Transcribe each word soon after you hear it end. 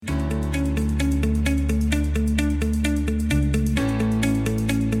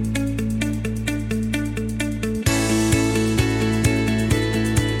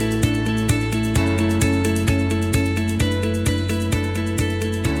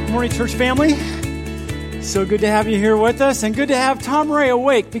morning, church family. So good to have you here with us, and good to have Tom Ray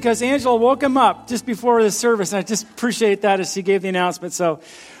awake, because Angela woke him up just before the service, and I just appreciate that as she gave the announcement. So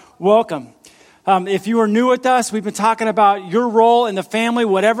welcome. If you are new with us, we've been talking about your role in the family,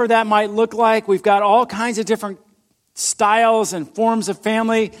 whatever that might look like. We've got all kinds of different styles and forms of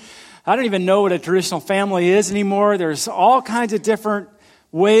family. I don't even know what a traditional family is anymore. There's all kinds of different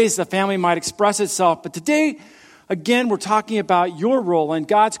ways the family might express itself. But today, again, we're talking about your role and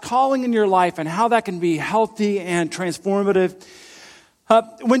God's calling in your life and how that can be healthy and transformative.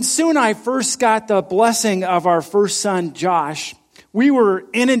 When Sue and I first got the blessing of our first son, Josh, we were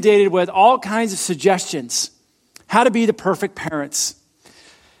inundated with all kinds of suggestions, how to be the perfect parents.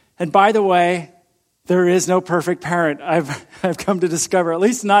 And by the way, there is no perfect parent, I've come to discover, at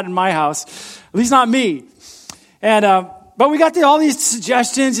least not in my house, at least not me. But we got all these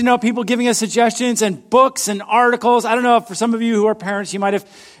suggestions, people giving us suggestions and books and articles. I don't know if for some of you who are parents, you might have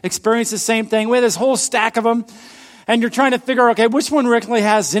experienced the same thing. We had this whole stack of them, and you're trying to figure, okay, which one really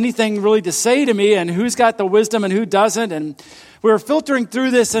has anything really to say to me, and who's got the wisdom and who doesn't. And we were filtering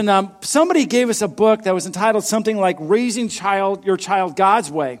through this, and somebody gave us a book that was entitled something like Raising Your Child God's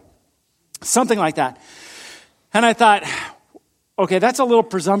Way, something like that. And I thought, okay, that's a little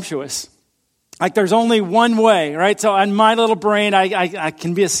presumptuous. Like there's only one way, right? So in my little brain, I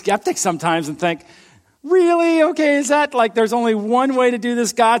can be a skeptic sometimes and think, really? Okay, is that like there's only one way to do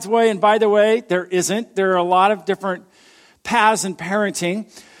this God's way? And by the way, there isn't. There are a lot of different paths in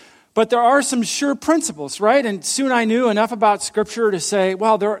parenting. But there are some sure principles, right? And soon I knew enough about Scripture to say,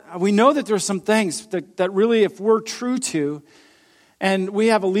 well, we know that there's some things that really, if we're true to and we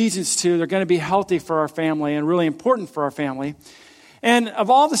have allegiance to, they're going to be healthy for our family and really important for our family. And of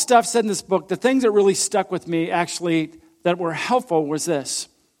all the stuff said in this book, the things that really stuck with me actually that were helpful was this,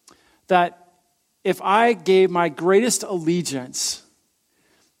 that if I gave my greatest allegiance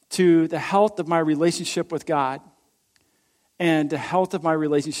to the health of my relationship with God and the health of my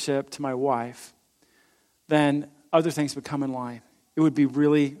relationship to my wife, then other things would come in line. It would be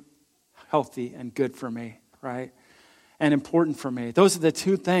really healthy and good for me, right? And important for me. Those are the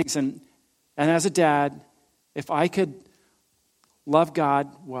two things. And as a dad, if I could love God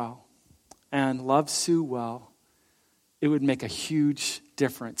well and love Sue well, it would make a huge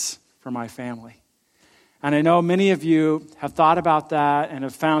difference for my family. And I know many of you have thought about that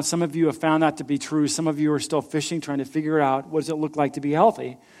and some of you have found that to be true. Some of you are still fishing, trying to figure out what does it look like to be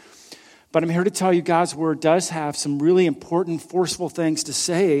healthy. But I'm here to tell you God's word does have some really important, forceful things to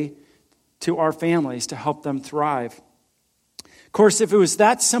say to our families to help them thrive. Of course, if it was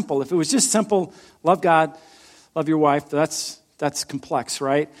that simple, if it was just simple, love God, love your wife, that's complex,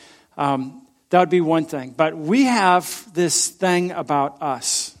 right? That would be one thing. But we have this thing about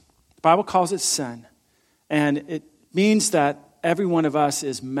us. The Bible calls it sin. And it means that every one of us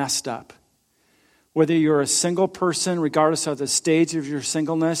is messed up. Whether you're a single person, regardless of the stage of your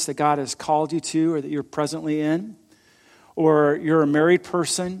singleness that God has called you to or that you're presently in, or you're a married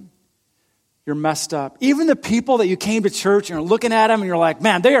person, you're messed up. Even the people that you came to church and are looking at them and you're like,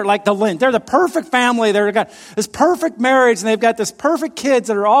 man, they are like they're the perfect family. They've got this perfect marriage and they've got this perfect kids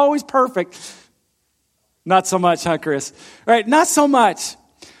that are always perfect. Not so much, huh, Chris? Right? Not so much.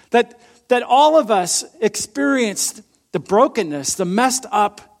 That all of us experienced the brokenness, the messed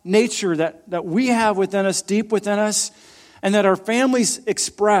up nature that we have within us, deep within us, and that our families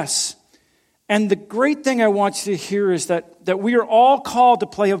express. And the great thing I want you to hear is that we are all called to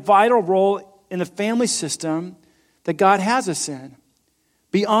play a vital role in the family system that God has us in,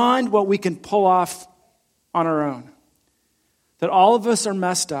 beyond what we can pull off on our own. That all of us are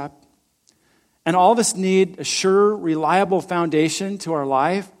messed up, and all of us need a sure, reliable foundation to our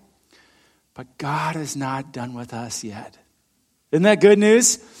life, but God is not done with us yet. Isn't that good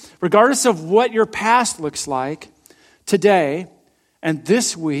news? Regardless of what your past looks like, today and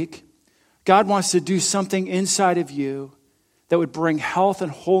this week, God wants to do something inside of you that would bring health and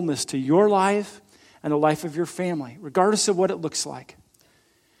wholeness to your life and the life of your family, regardless of what it looks like.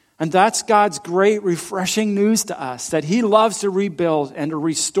 And that's God's great, refreshing news to us, that He loves to rebuild and to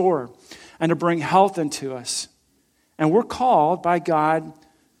restore and to bring health into us. And we're called by God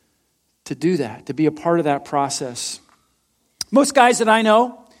to do that, to be a part of that process. Most guys that I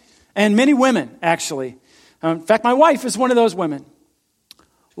know, and many women actually, in fact, my wife is one of those women,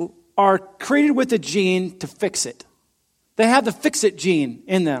 are created with a gene to fix it. They have the fix-it gene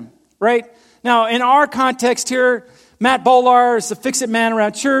in them, right? Now, in our context here, Matt Bolar is the fix-it man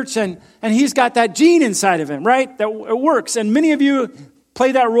around church, and he's got that gene inside of him, right? That it works. And many of you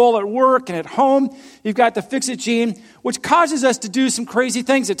play that role at work and at home. You've got the fix-it gene, which causes us to do some crazy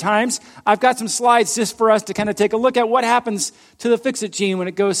things at times. I've got some slides just for us to kind of take a look at what happens to the fix-it gene when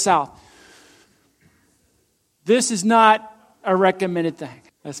it goes south. This is not a recommended thing.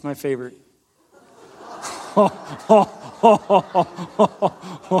 That's my favorite.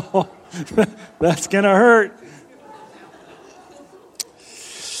 That's going to hurt.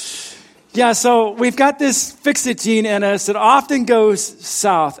 Yeah, so we've got this fix-it gene in us that often goes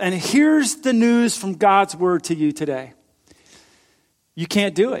south. And here's the news from God's word to you today. You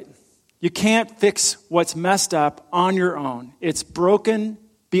can't do it. You can't fix what's messed up on your own. It's broken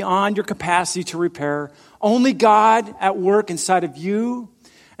beyond your capacity to repair. Only God at work inside of you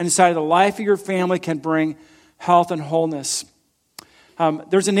and inside of the life of your family can bring health and wholeness.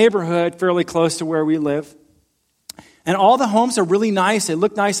 There's a neighborhood fairly close to where we live. And all the homes are really nice. They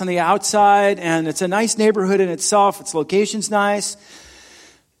look nice on the outside, and it's a nice neighborhood in itself. Its location's nice.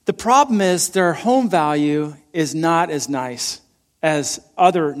 The problem is their home value is not as nice as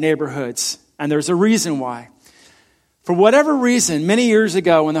other neighborhoods, and there's a reason why. For whatever reason, many years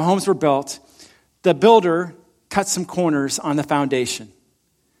ago when the homes were built, the builder cut some corners on the foundation.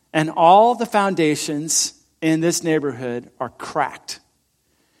 And all the foundations in this neighborhood are cracked.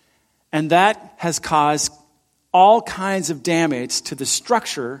 And that has caused all kinds of damage to the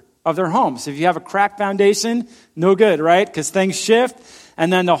structure of their homes. If you have a cracked foundation, no good, right? Because things shift,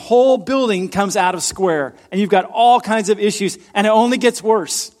 and then the whole building comes out of square, and you've got all kinds of issues, and it only gets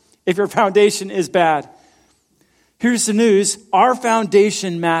worse if your foundation is bad. Here's the news. Our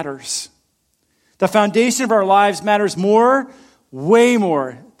foundation matters. The foundation of our lives matters more, way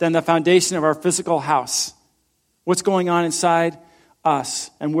more, than the foundation of our physical house. What's going on inside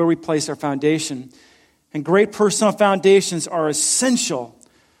us and where we place our foundation. And great personal foundations are essential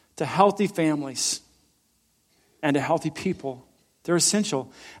to healthy families and to healthy people. They're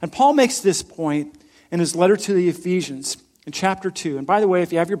essential. And Paul makes this point in his letter to the Ephesians in chapter 2. And by the way,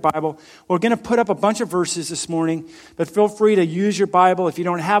 if you have your Bible, we're going to put up a bunch of verses this morning, but feel free to use your Bible. If you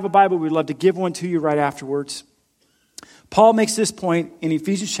don't have a Bible, we'd love to give one to you right afterwards. Paul makes this point in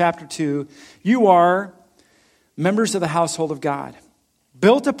Ephesians chapter 2. You are members of the household of God,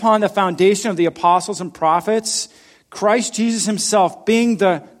 built upon the foundation of the apostles and prophets, Christ Jesus himself being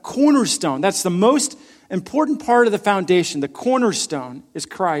the cornerstone. That's the most important part of the foundation. The cornerstone is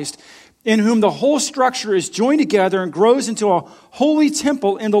Christ, in whom the whole structure is joined together and grows into a holy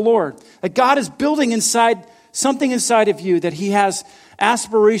temple in the Lord. That God is building something inside of you that he has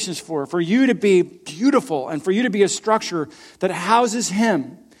aspirations for you to be beautiful and for you to be a structure that houses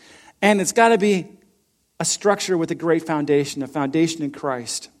him. And it's got to be a structure with a great foundation, a foundation in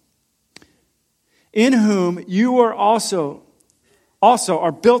Christ, in whom you are also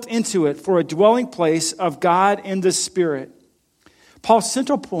are built into it for a dwelling place of God in the Spirit. Paul's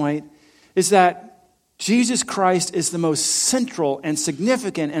central point is that Jesus Christ is the most central and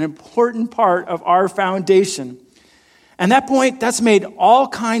significant and important part of our foundation. And that point, that's made all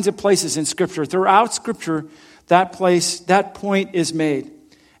kinds of places in Scripture. Throughout Scripture, that point is made.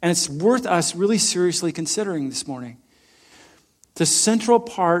 And it's worth us really seriously considering this morning. The central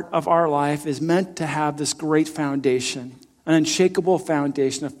part of our life is meant to have this great foundation, an unshakable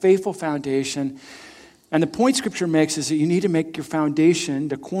foundation, a faithful foundation. And the point Scripture makes is that you need to make your foundation,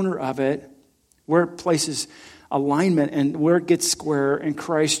 the corner of it, where it places alignment and where it gets square in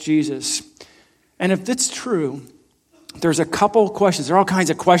Christ Jesus. And if that's true, there's a couple questions. There are all kinds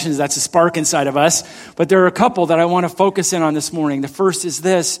of questions that's a spark inside of us, but there are a couple that I want to focus in on this morning. The first is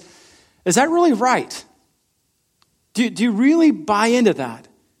this: is that really right? Do you really buy into that?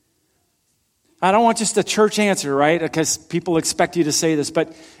 I don't want just a church answer, right? Because people expect you to say this,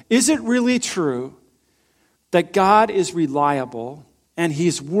 but is it really true that God is reliable and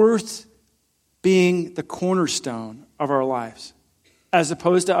he's worth being the cornerstone of our lives as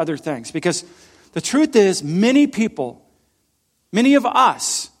opposed to other things? Because the truth is, many people, many of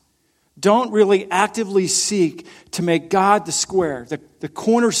us, don't really actively seek to make God the square, the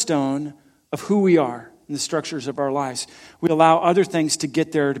cornerstone of who we are in the structures of our lives. We allow other things to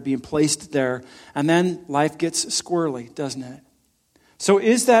get there, to be placed there, and then life gets squirrely, doesn't it? So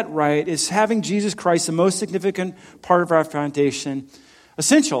is that right? Is having Jesus Christ the most significant part of our foundation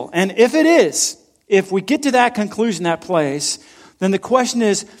essential? And if it is, if we get to that conclusion, that place, then the question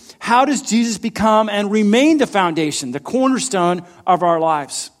is, how does Jesus become and remain the foundation, the cornerstone of our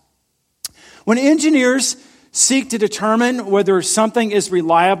lives? When engineers seek to determine whether something is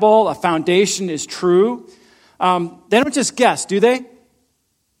reliable, a foundation is true, they don't just guess, do they?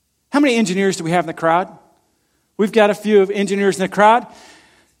 How many engineers do we have in the crowd? We've got a few of engineers in the crowd.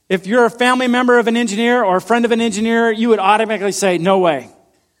 If you're a family member of an engineer or a friend of an engineer, you would automatically say, no way.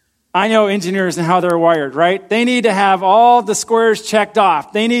 I know engineers and how they're wired, right? They need to have all the squares checked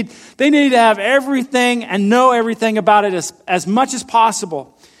off. They need to have everything and know everything about it as much as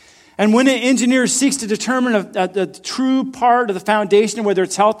possible. And when an engineer seeks to determine the true part of the foundation, whether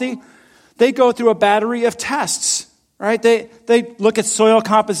it's healthy, they go through a battery of tests, right? They look at soil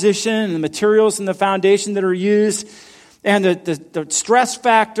composition and the materials in the foundation that are used and the stress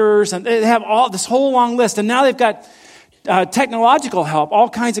factors, and they have all this whole long list. And now they've got technological help, all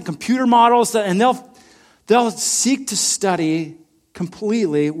kinds of computer models, and they'll seek to study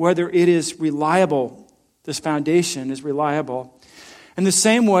completely whether it is reliable. This foundation is reliable. In the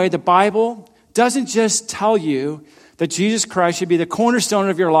same way, the Bible doesn't just tell you that Jesus Christ should be the cornerstone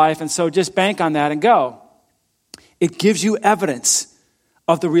of your life, and so just bank on that and go. It gives you evidence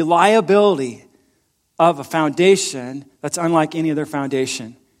of the reliability of a foundation that's unlike any other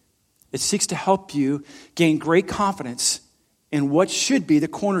foundation. It seeks to help you gain great confidence in what should be the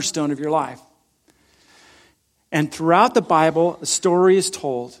cornerstone of your life. And throughout the Bible, a story is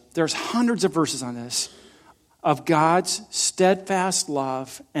told. There's hundreds of verses on this, of God's steadfast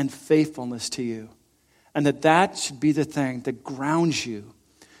love and faithfulness to you. And that should be the thing that grounds you,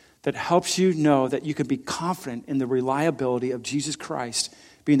 that helps you know that you can be confident in the reliability of Jesus Christ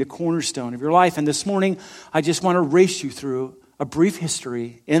being the cornerstone of your life. And this morning, I just want to race you through a brief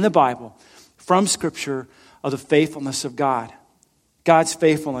history in the Bible from Scripture of the faithfulness of God. God's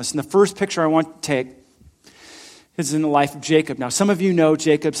faithfulness. And the first picture I want to take is in the life of Jacob. Now, some of you know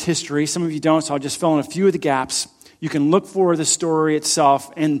Jacob's history. Some of you don't, so I'll just fill in a few of the gaps. You can look for the story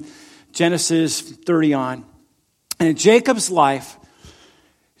itself in Genesis 30 on. And in Jacob's life,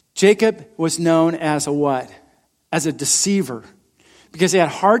 Jacob was known as a what? As a deceiver. Because he had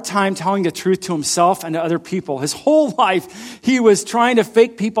a hard time telling the truth to himself and to other people. His whole life, he was trying to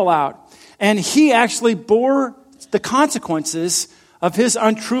fake people out. And he actually bore the consequences of his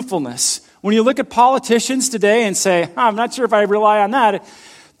untruthfulness. When you look at politicians today and say, I'm not sure if I rely on that,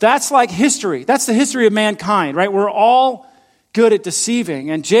 that's like history. That's the history of mankind, right? We're all good at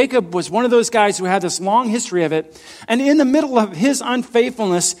deceiving. And Jacob was one of those guys who had this long history of it. And in the middle of his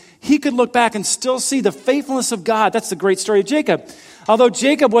unfaithfulness, he could look back and still see the faithfulness of God. That's the great story of Jacob. Although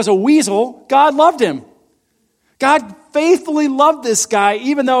Jacob was a weasel, God loved him. God faithfully loved this guy,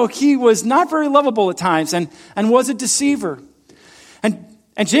 even though he was not very lovable at times and was a deceiver. And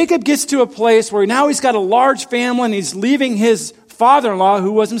Jacob gets to a place where now he's got a large family and he's leaving his father-in-law,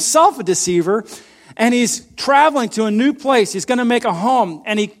 who was himself a deceiver, and he's traveling to a new place. He's going to make a home.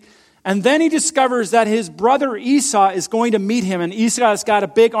 And then he discovers that his brother Esau is going to meet him, and Esau's got a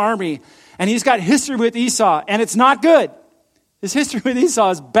big army, and he's got history with Esau, and it's not good. His history with Esau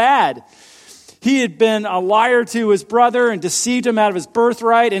is bad. He had been a liar to his brother and deceived him out of his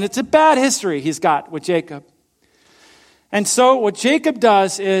birthright, and it's a bad history he's got with Jacob. And so what Jacob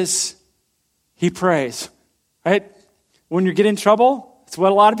does is he prays, right? When you get in trouble, it's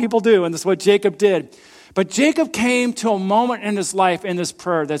what a lot of people do, and that's what Jacob did. But Jacob came to a moment in his life in this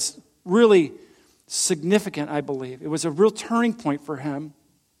prayer that's really significant, I believe. It was a real turning point for him.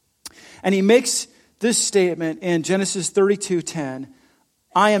 And he makes this statement in Genesis 32:10,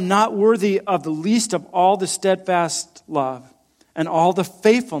 I am not worthy of the least of all the steadfast love and all the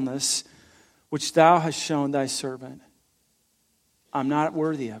faithfulness which thou hast shown thy servant. I'm not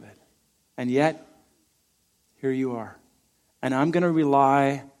worthy of it. And yet, here you are. And I'm going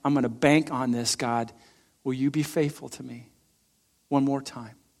to bank on this, God. Will you be faithful to me? One more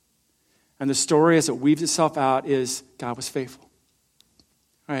time. And the story as it weaves itself out is God was faithful.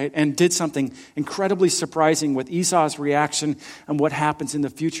 Right? And did something incredibly surprising with Esau's reaction and what happens in the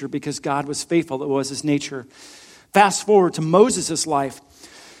future because God was faithful. It was his nature. Fast forward to Moses' life.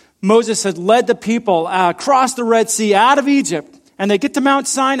 Moses had led the people across the Red Sea out of Egypt. And they get to Mount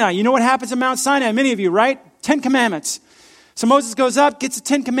Sinai. You know what happens at Mount Sinai? Many of you, right? 10 Commandments. So Moses goes up, gets the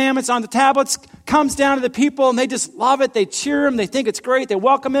 10 Commandments on the tablets, comes down to the people, and they just love it. They cheer him. They think it's great. They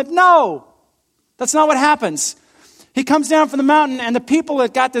welcome him. No, that's not what happens. He comes down from the mountain, and the people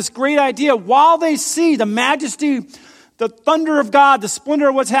have got this great idea. While they see the majesty, the thunder of God, the splendor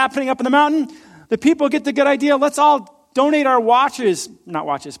of what's happening up in the mountain, the people get the good idea. Let's all donate our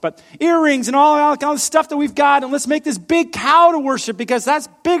earrings and all the stuff that we've got, and let's make this big cow to worship because that's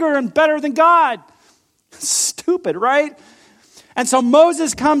bigger and better than God. Stupid, right? And so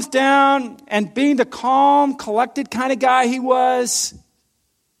Moses comes down, and being the calm, collected kind of guy he was,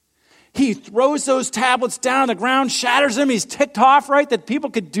 he throws those tablets down on the ground, shatters them. He's ticked off, right, that people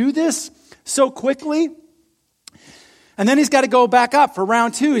could do this so quickly. And then he's got to go back up for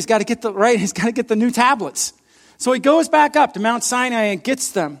round two. He's got to get the new tablets. So he goes back up to Mount Sinai and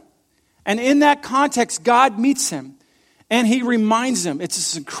gets them. And in that context, God meets him. And he reminds him, it's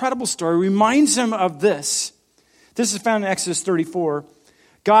this incredible story, reminds him of this. This is found in Exodus 34.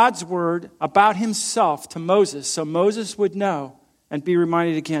 God's word about himself to Moses, so Moses would know and be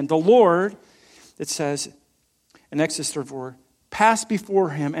reminded again. The Lord, it says in Exodus 34, passed before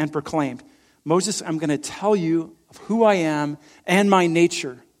him and proclaimed, Moses, I'm going to tell you of who I am and my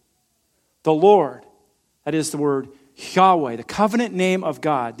nature. The Lord, that is the word Yahweh, the covenant name of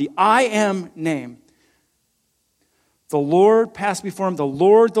God, the I am name. The Lord passed before him, the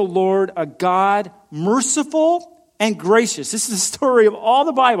Lord, a God merciful and gracious. This is the story of all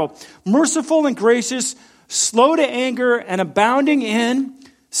the Bible. Merciful and gracious, slow to anger, and abounding in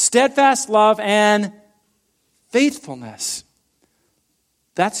steadfast love and faithfulness.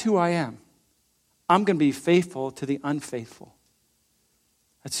 That's who I am. I'm going to be faithful to the unfaithful.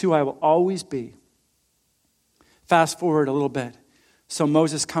 That's who I will always be. Fast forward a little bit. So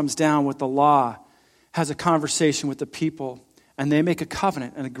Moses comes down with the law, has a conversation with the people, and they make a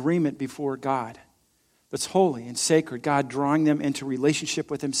covenant, an agreement before God that's holy and sacred, God drawing them into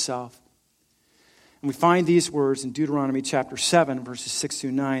relationship with himself. And we find these words in Deuteronomy chapter 7, verses 6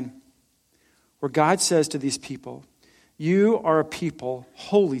 through 9, where God says to these people, you are a people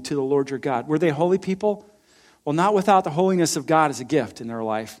holy to the Lord your God. Were they holy people? Well, not without the holiness of God as a gift in their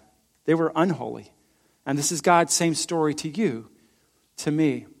life. They were unholy. And this is God's same story to you, to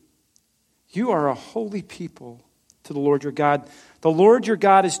me. You are a holy people to the Lord your God. The Lord your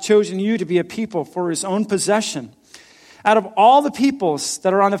God has chosen you to be a people for his own possession. Out of all the peoples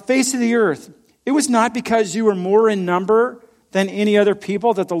that are on the face of the earth, it was not because you were more in number than any other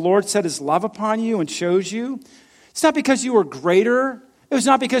people that the Lord set his love upon you and chose you. It's not because you were greater. It was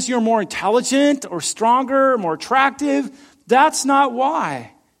not because you were more intelligent or stronger, more attractive. That's not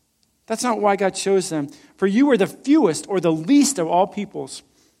why. That's not why God chose them. For you were the fewest or the least of all peoples.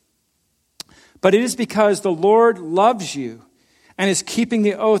 But it is because the Lord loves you and is keeping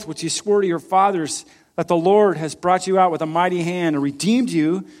the oath which he swore to your fathers, that the Lord has brought you out with a mighty hand and redeemed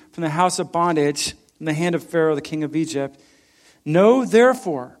you from the house of bondage, from the hand of Pharaoh, the king of Egypt. Know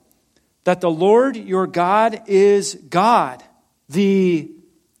therefore that the Lord your God is God, the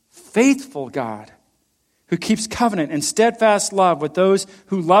faithful God, who keeps covenant and steadfast love with those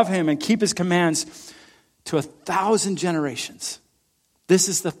who love him and keep his commands to 1,000 generations. This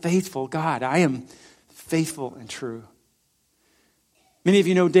is the faithful God. I am faithful and true. Many of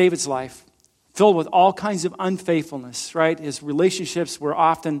you know David's life, filled with all kinds of unfaithfulness, right? His relationships were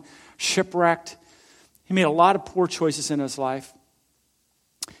often shipwrecked. He made a lot of poor choices in his life.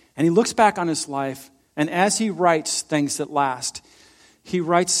 And he looks back on his life, and as he writes things that last, he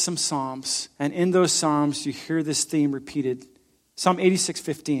writes some psalms. And in those psalms, you hear this theme repeated. Psalm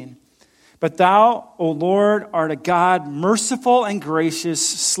 86:15. But thou, O Lord, art a God merciful and gracious,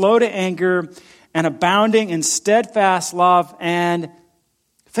 slow to anger, and abounding in steadfast love and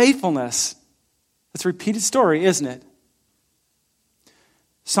faithfulness. That's a repeated story, isn't it?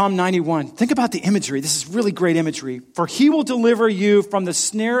 Psalm 91. Think about the imagery. This is really great imagery. For he will deliver you from the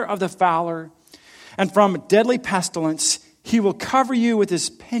snare of the fowler and from deadly pestilence. He will cover you with his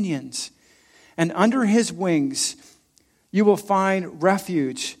pinions, and under his wings you will find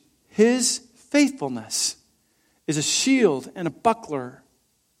refuge. His faithfulness is a shield and a buckler,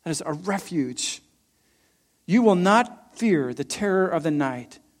 and is a refuge. You will not fear the terror of the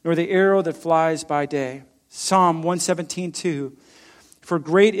night, nor the arrow that flies by day. Psalm 117:2. For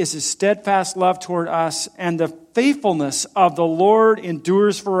great is his steadfast love toward us, and the faithfulness of the Lord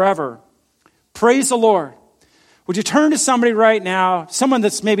endures forever. Praise the Lord. Would you turn to somebody right now, someone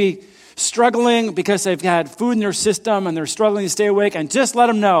that's maybe struggling because they've had food in their system and they're struggling to stay awake, and just let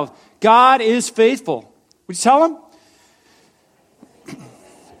them know God is faithful. Would you tell them?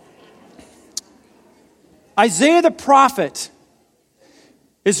 Isaiah the prophet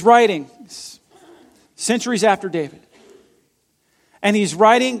is writing centuries after David. And he's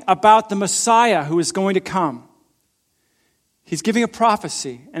writing about the Messiah who is going to come. He's giving a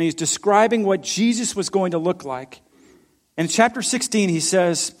prophecy, and he's describing what Jesus was going to look like. In chapter 16, he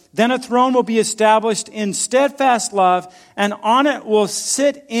says, Then a throne will be established in steadfast love, and on it will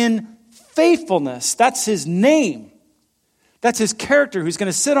sit in faithfulness. That's his name. That's his character who's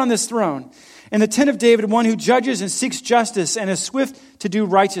going to sit on this throne. In the tent of David, one who judges and seeks justice and is swift to do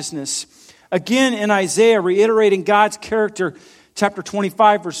righteousness. Again, in Isaiah, reiterating God's character, chapter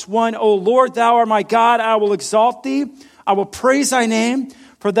 25, verse 1, O Lord, thou art my God, I will exalt thee. I will praise thy name,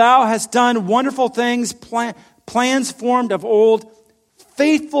 for thou hast done wonderful things, plans formed of old,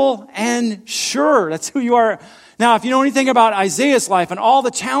 faithful and sure. That's who you are. Now, if you know anything about Isaiah's life and all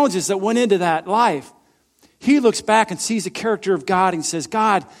the challenges that went into that life, He looks back and sees the character of God and says,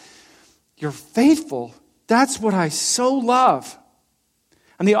 God, you're faithful. That's what I so love.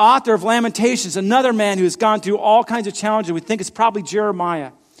 And the author of Lamentations, another man who has gone through all kinds of challenges, we think it's probably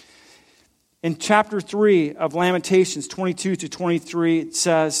Jeremiah. In chapter 3 of Lamentations, 22 to 23, it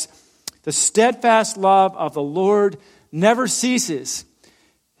says, the steadfast love of the Lord never ceases.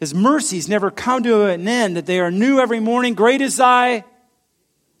 His mercies never come to an end, that they are new every morning. Great is thy,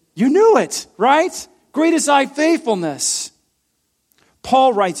 you knew it, right? Great is thy faithfulness.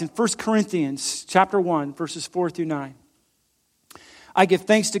 Paul writes in 1 Corinthians chapter 1, verses 4 through 9. I give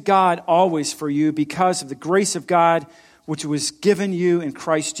thanks to God always for you because of the grace of God which was given you in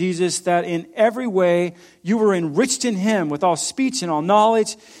Christ Jesus, that in every way you were enriched in him with all speech and all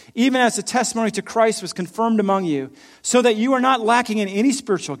knowledge, even as the testimony to Christ was confirmed among you, so that you are not lacking in any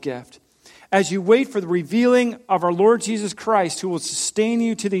spiritual gift, as you wait for the revealing of our Lord Jesus Christ, who will sustain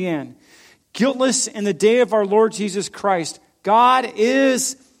you to the end. Guiltless in the day of our Lord Jesus Christ, God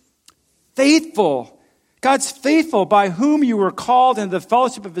is faithful. God's faithful, by whom you were called into the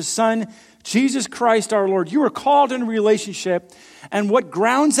fellowship of his Son, Jesus Christ our Lord. You were called in a relationship, and what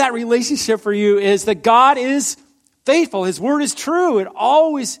grounds that relationship for you is that God is faithful. His word is true. It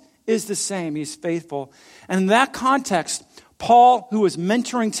always is the same. He's faithful. And in that context, Paul, who was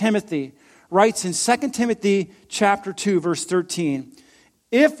mentoring Timothy, writes in 2 Timothy chapter 2, verse 13,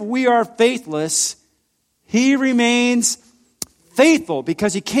 if we are faithless, he remains faithful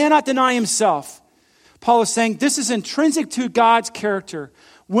because he cannot deny himself. Paul is saying this is intrinsic to God's character.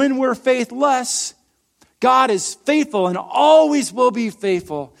 When we're faithless, God is faithful and always will be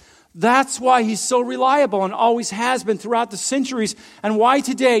faithful. That's why he's so reliable and always has been throughout the centuries, and why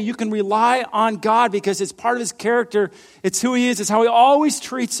today you can rely on God because it's part of his character. It's who he is. It's how he always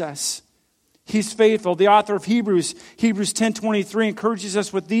treats us. He's faithful. The author of Hebrews 10:23, encourages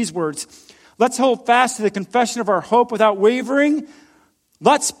us with these words. Let's hold fast to the confession of our hope without wavering.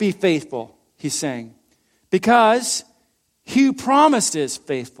 Let's be faithful, he's saying. Because he who promised is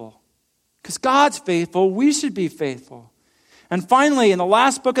faithful. Because God's faithful, we should be faithful. And finally, in the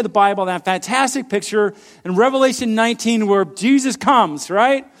last book of the Bible, that fantastic picture in Revelation 19 where Jesus comes,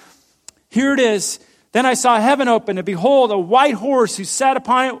 right? Here it is. Then I saw heaven open, and behold, a white horse who sat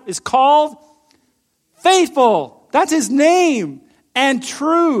upon it is called Faithful. That's his name. And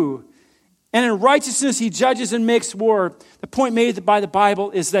true. And in righteousness he judges and makes war. The point made by the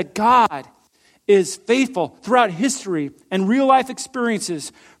Bible is that God is faithful throughout history and real life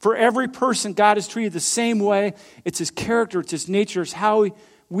experiences. For every person, God is treated the same way. It's his character, it's his nature, it's how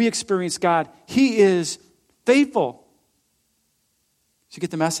we experience God. He is faithful. Did you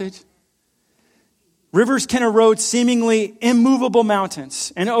get the message? Rivers can erode seemingly immovable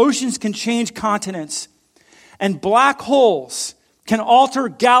mountains, and oceans can change continents, and black holes can alter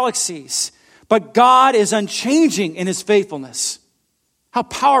galaxies, but God is unchanging in his faithfulness. How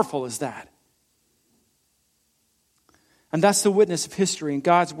powerful is that? And that's the witness of history and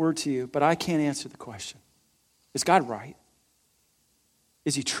God's word to you, but I can't answer the question. Is God right?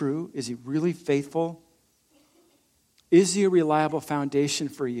 Is he true? Is he really faithful? Is he a reliable foundation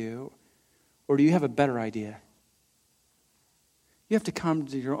for you? Or do you have a better idea? You have to come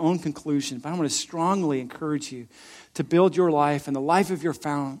to your own conclusion, but I want to strongly encourage you to build your life and the life of your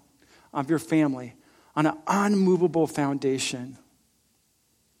family on an unmovable foundation.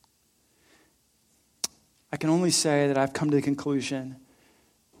 I can only say that I've come to the conclusion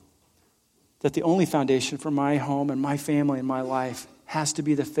that the only foundation for my home and my family and my life has to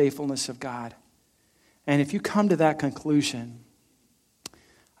be the faithfulness of God. And if you come to that conclusion,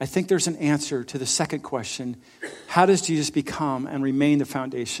 I think there's an answer to the second question. How does Jesus become and remain the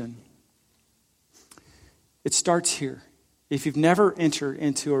foundation? It starts here. If you've never entered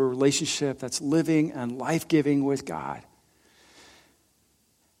into a relationship that's living and life-giving with God,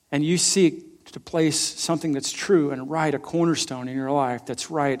 and you seek to place something that's true and right, a cornerstone in your life that's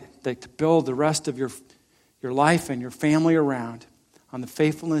right, that to build the rest of your life and your family around on the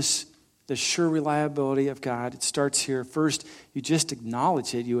faithfulness, the sure reliability of God, it starts here. First, you just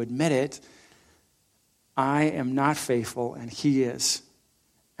acknowledge it. You admit it. I am not faithful, and he is.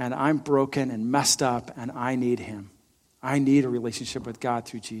 And I'm broken and messed up, and I need him. I need a relationship with God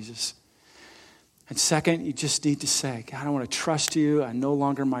through Jesus. And second, you just need to say, God, I want to trust you. I'm no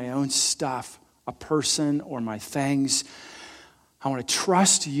longer my own stuff, a person or my things. I want to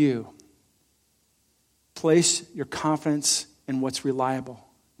trust you. Place your confidence in what's reliable,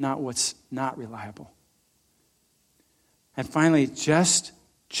 not what's not reliable. And finally, just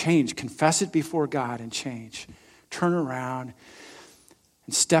change. Confess it before God and change. Turn around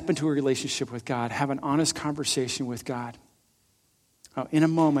and step into a relationship with God. Have an honest conversation with God. In a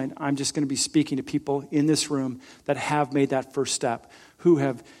moment, I'm just going to be speaking to people in this room that have made that first step, who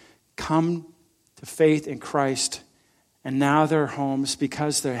have come to faith in Christ, and now their homes,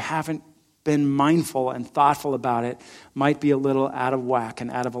 because they haven't been mindful and thoughtful about it, might be a little out of whack and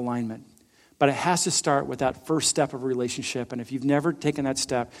out of alignment. But it has to start with that first step of relationship. And if you've never taken that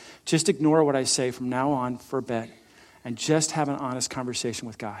step, just ignore what I say from now on for a bit and just have an honest conversation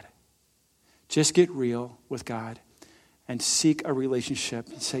with God. Just get real with God and seek a relationship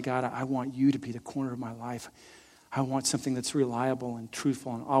and say, God, I want you to be the corner of my life. I want something that's reliable and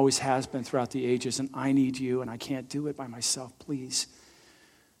truthful and always has been throughout the ages, and I need you, and I can't do it by myself. Please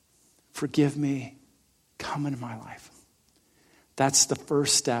forgive me. Come into my life. That's the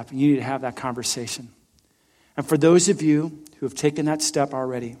first step. You need to have that conversation. And for those of you who have taken that step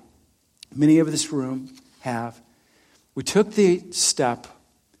already, many of this room have, we took the step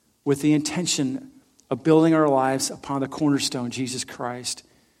with the intention of building our lives upon the cornerstone, Jesus Christ.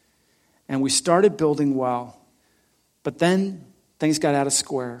 And we started building well. But then things got out of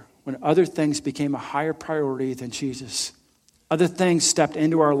square when other things became a higher priority than Jesus. Other things stepped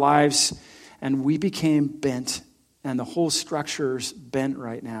into our lives and we became bent, and the whole structure's bent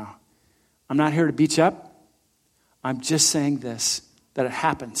right now. I'm not here to beat you up. I'm just saying this, that it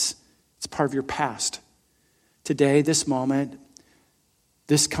happens. It's part of your past. Today, this moment,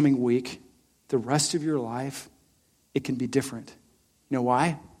 this coming week, the rest of your life, it can be different. You know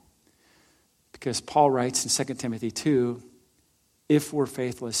why? Because Paul writes in 2 Timothy 2, if we're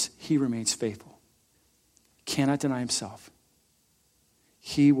faithless, he remains faithful. Cannot deny himself.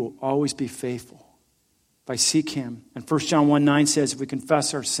 He will always be faithful if I seek him. And 1 John 1:9 says, if we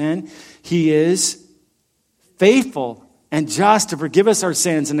confess our sin, he is faithful and just to forgive us our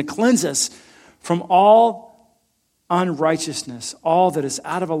sins and to cleanse us from all unrighteousness, all that is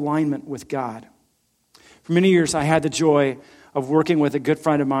out of alignment with God. For many years, I had the joy of working with a good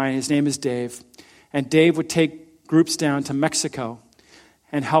friend of mine. His name is Dave. And Dave would take groups down to Mexico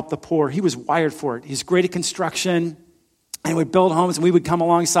and help the poor. He was wired for it. He's great at construction. And we'd build homes, and we would come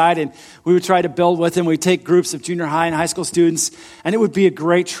alongside, and we would try to build with him. We'd take groups of junior high and high school students, and it would be a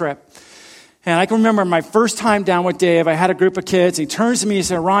great trip. And I can remember my first time down with Dave, I had a group of kids. He turns to me and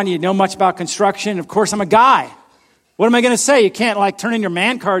said, Ron, you know much about construction? Of course, I'm a guy. What am I going to say? You can't turn in your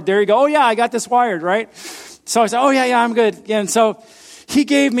man card there. You go, oh yeah, I got this wired, right? So I said, oh yeah, I'm good. And so he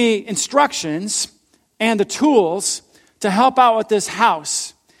gave me instructions and the tools to help out with this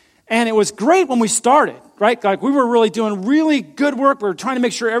house. And it was great when we started, right? Like we were really doing really good work. We were trying to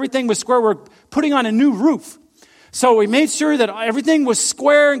make sure everything was square. We're putting on a new roof. So we made sure that everything was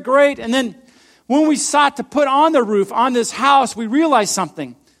square and great. And then when we sought to put on the roof on this house, we realized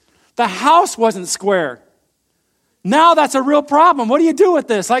something. The house wasn't square. Now that's a real problem. What do you do with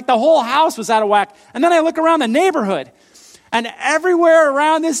this? Like the whole house was out of whack. And then I look around the neighborhood, and everywhere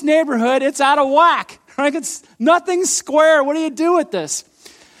around this neighborhood, it's out of whack. Right? It's nothing's square. What do you do with this?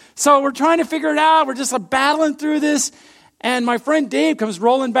 So we're trying to figure it out. We're just battling through this. And my friend Dave comes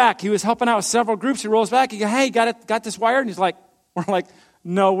rolling back. He was helping out with several groups. He rolls back. He goes, hey, got this wired? And he's like,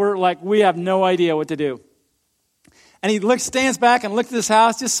 we have no idea what to do. And he stands back and looks at this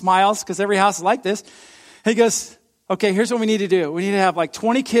house, just smiles, because every house is like this. He goes, okay, here's what we need to do. We need to have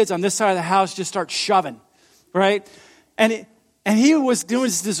 20 kids on this side of the house just start shoving, right? And he was doing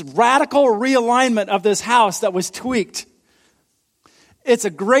this radical realignment of this house that was tweaked. It's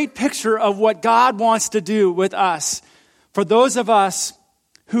a great picture of what God wants to do with us. For those of us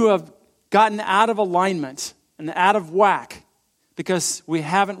who have gotten out of alignment and out of whack because we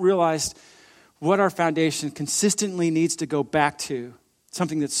haven't realized what our foundation consistently needs to go back to,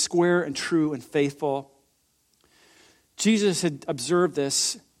 something that's square and true and faithful. Jesus had observed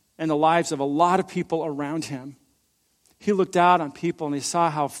this in the lives of a lot of people around him. He looked out on people and he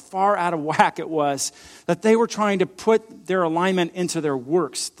saw how far out of whack it was that they were trying to put their alignment into their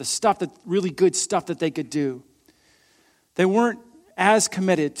works, the stuff that really good stuff that they could do. They weren't as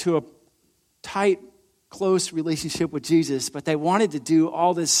committed to a tight, close relationship with Jesus, but they wanted to do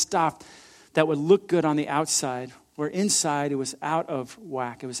all this stuff that would look good on the outside, where inside it was out of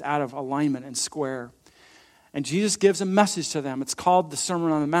whack, it was out of alignment and square. And Jesus gives a message to them. It's called the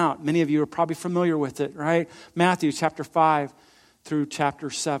Sermon on the Mount. Many of you are probably familiar with it, right? Matthew chapter 5 through chapter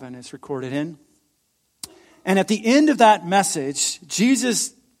 7 is recorded in. And at the end of that message,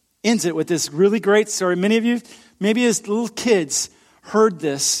 Jesus ends it with this really great story. Many of you, maybe as little kids, heard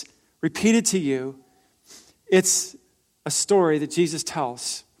this repeated to you. It's a story that Jesus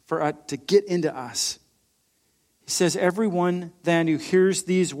tells to get into us. He says, everyone then who hears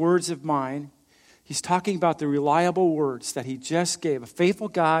these words of mine, he's talking about the reliable words that he just gave. A faithful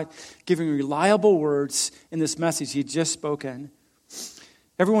God giving reliable words in this message he had just spoken.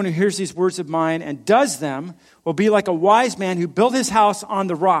 Everyone who hears these words of mine and does them will be like a wise man who built his house on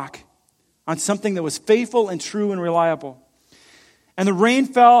the rock, on something that was faithful and true and reliable. And the rain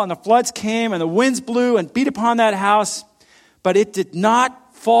fell, and the floods came, and the winds blew and beat upon that house, but it did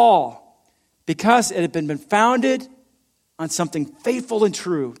not fall, because it had been founded on something faithful and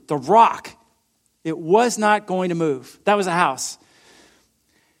true, the rock. It was not going to move. That was a house.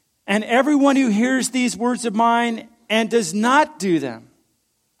 And everyone who hears these words of mine and does not do them,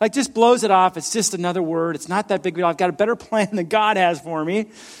 like just blows it off, it's just another word, it's not that big of a deal, I've got a better plan than God has for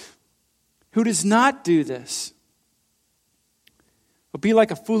me, who does not do this will be like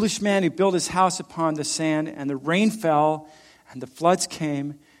a foolish man who built his house upon the sand, and the rain fell, and the floods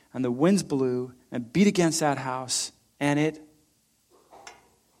came, and the winds blew and beat against that house, and it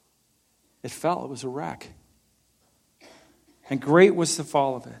fell. It was a wreck. And great was the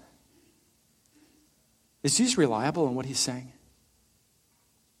fall of it. Is Jesus reliable in what he's saying?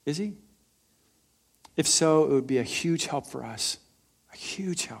 Is he? If so, it would be a huge help for us. A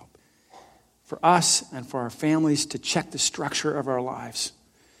huge help for us and for our families to check the structure of our lives.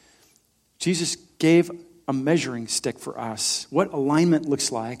 Jesus gave a measuring stick for us, what alignment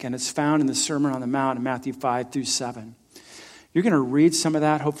looks like, and it's found in the Sermon on the Mount in Matthew 5 through 7. You're going to read some of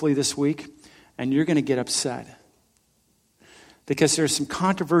that hopefully this week, and you're going to get upset. Because there's some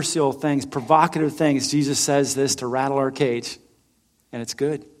controversial things, provocative things. Jesus says this to rattle our cage, and it's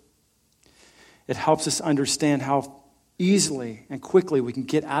good. It helps us understand how easily and quickly we can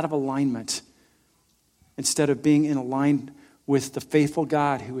get out of alignment instead of being in aligned with the faithful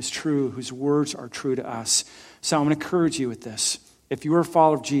God who is true, whose words are true to us. So I'm going to encourage you with this. If you are a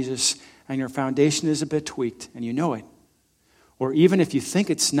follower of Jesus and your foundation is a bit tweaked, and you know it, or even if you think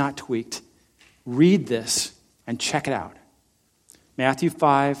it's not tweaked, read this and check it out. Matthew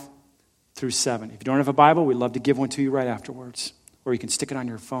 5 through 7. If you don't have a Bible, we'd love to give one to you right afterwards. Or you can stick it on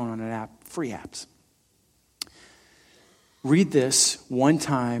your phone on an app, free apps. Read this one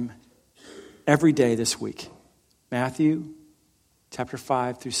time every day this week. Matthew chapter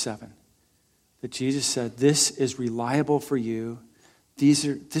 5 through 7. That Jesus said, this is reliable for you.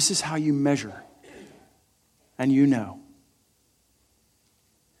 This is how you measure. And you know.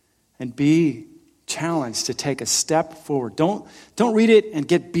 And be challenged to take a step forward. Don't read it and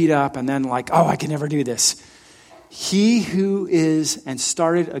get beat up and then like, oh, I can never do this. He who is and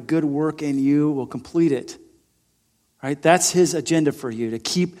started a good work in you will complete it. Right? That's his agenda for you, to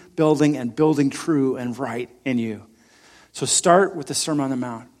keep building and building true and right in you. So start with the Sermon on the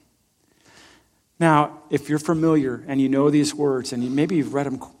Mount. Now, if you're familiar and you know these words, and maybe you've read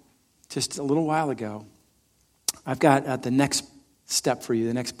them just a little while ago, I've got the next step for you,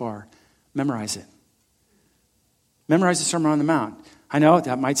 the next bar. Memorize it. Memorize the Sermon on the Mount. I know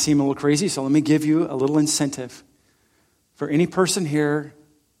that might seem a little crazy, so let me give you a little incentive. For any person here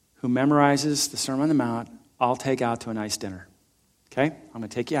who memorizes the Sermon on the Mount, I'll take out to a nice dinner. Okay? I'm going to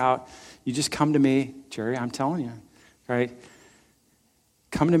take you out. You just come to me. Jerry, I'm telling you. Right?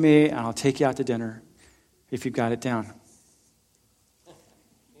 Come to me, and I'll take you out to dinner if you've got it down.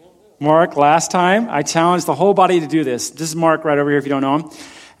 Mark, last time, I challenged the whole body to do this. This is Mark right over here if you don't know him.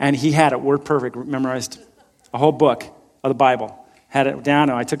 And he had it word perfect, memorized a whole book of the Bible. Had it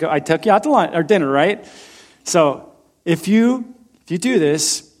down, and I took you out to lunch or dinner, right? So if you do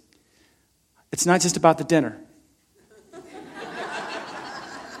this, it's not just about the dinner.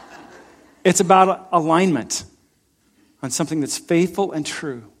 It's about alignment on something that's faithful and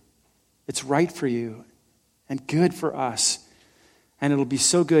true. It's right for you and good for us. And it'll be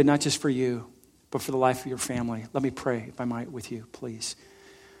so good, not just for you, but for the life of your family. Let me pray, if I might, with you, please.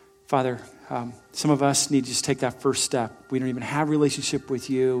 Father, some of us need to just take that first step. We don't even have a relationship with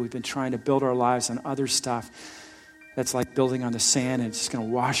you. We've been trying to build our lives on other stuff that's like building on the sand, and it's just going to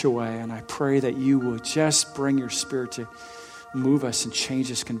wash away. And I pray that you will just bring your Spirit to move us and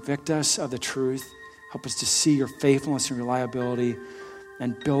change us, convict us of the truth, help us to see your faithfulness and reliability,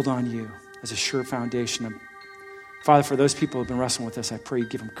 and build on you as a sure foundation. Father, for those people who have been wrestling with this, I pray you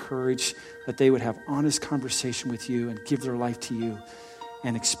give them courage, that they would have honest conversation with you and give their life to you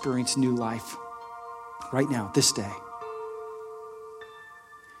and experience new life right now, this day.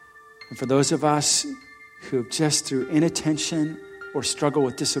 And for those of us who have just through inattention or struggle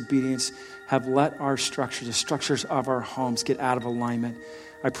with disobedience have let our structures, the structures of our homes, get out of alignment,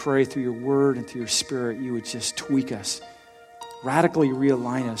 I pray through your word and through your Spirit, you would just tweak us, radically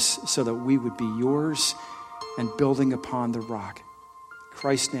realign us so that we would be yours and building upon the rock. In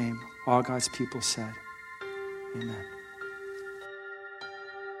Christ's name, all God's people said, amen.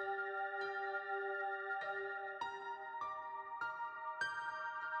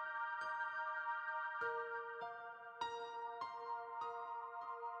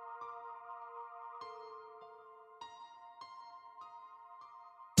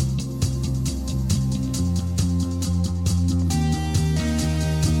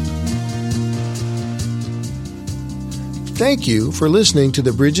 Thank you for listening to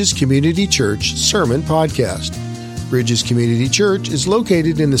the Bridges Community Church Sermon Podcast. Bridges Community Church is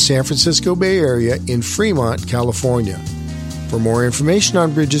located in the San Francisco Bay Area in Fremont, California. For more information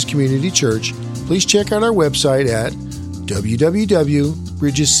on Bridges Community Church, please check out our website at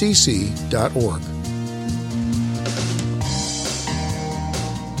www.bridgescc.org.